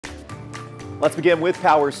Let's begin with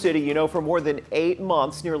Power City. You know, for more than 8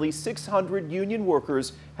 months, nearly 600 union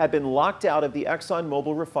workers have been locked out of the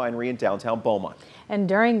ExxonMobil refinery in downtown Beaumont. And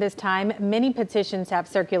during this time, many petitions have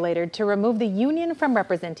circulated to remove the union from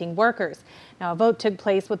representing workers. Now, a vote took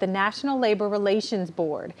place with the National Labor Relations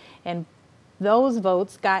Board, and those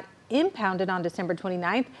votes got impounded on December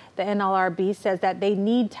 29th. The NLRB says that they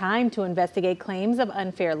need time to investigate claims of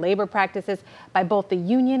unfair labor practices by both the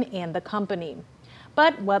union and the company.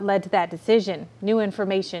 But what led to that decision? New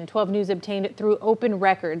information 12 News obtained through open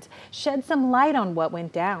records shed some light on what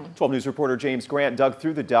went down. 12 News reporter James Grant dug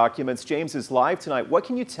through the documents. James is live tonight. What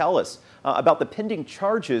can you tell us about the pending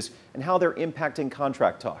charges and how they're impacting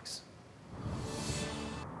contract talks?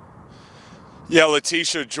 Yeah,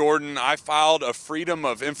 Letitia, Jordan, I filed a Freedom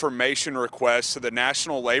of Information request to the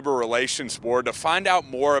National Labor Relations Board to find out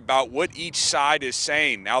more about what each side is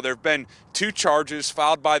saying. Now, there have been 2 charges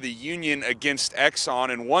filed by the union against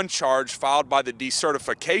Exxon and 1 charge filed by the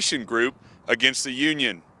decertification group against the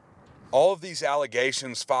union. All of these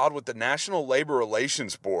allegations filed with the National Labor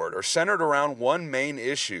Relations Board are centered around one main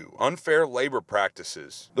issue: unfair labor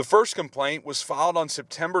practices. The first complaint was filed on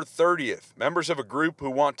September 30th. Members of a group who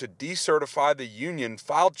want to decertify the union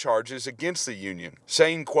filed charges against the union,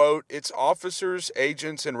 saying, quote, its officers,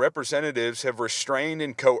 agents, and representatives have restrained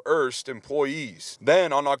and coerced employees.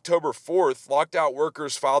 Then, on October 4th, locked out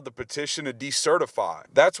workers filed the petition to decertify.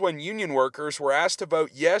 That's when union workers were asked to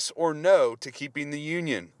vote yes or no to keeping the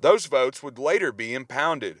union. Those votes would later be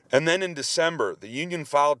impounded. And then in December, the union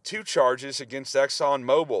filed 2 charges against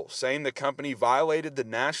ExxonMobil, saying the company violated the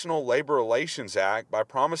National Labor Relations Act by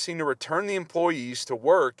promising to return the employees to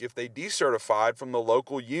work if they decertified from the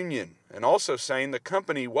local union, and also saying the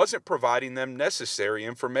company wasn't providing them necessary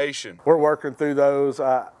information. We're working through those.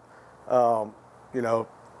 You know,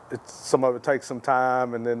 some of it takes some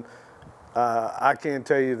time, and then I can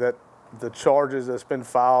tell you that the charges that's been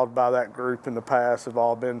filed by that group in the past have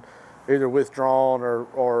all been either withdrawn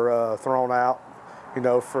or thrown out, you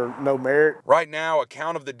know, for no merit. Right now, a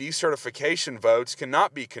count of the decertification votes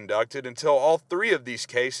cannot be conducted until all 3 of these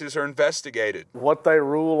cases are investigated. What they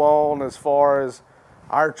rule on as far as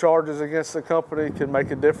our charges against the company can make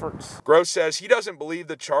a difference. Gross says he doesn't believe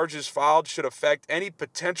the charges filed should affect any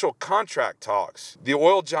potential contract talks. The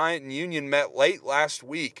oil giant and union met late last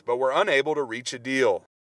week, but were unable to reach a deal.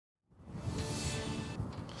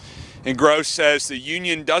 And Gross says the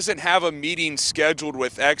union doesn't have a meeting scheduled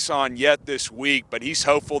with Exxon yet this week, but he's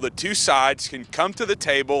hopeful the 2 sides can come to the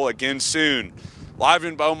table again soon. Live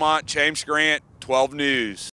in Beaumont, James Grant, 12 News.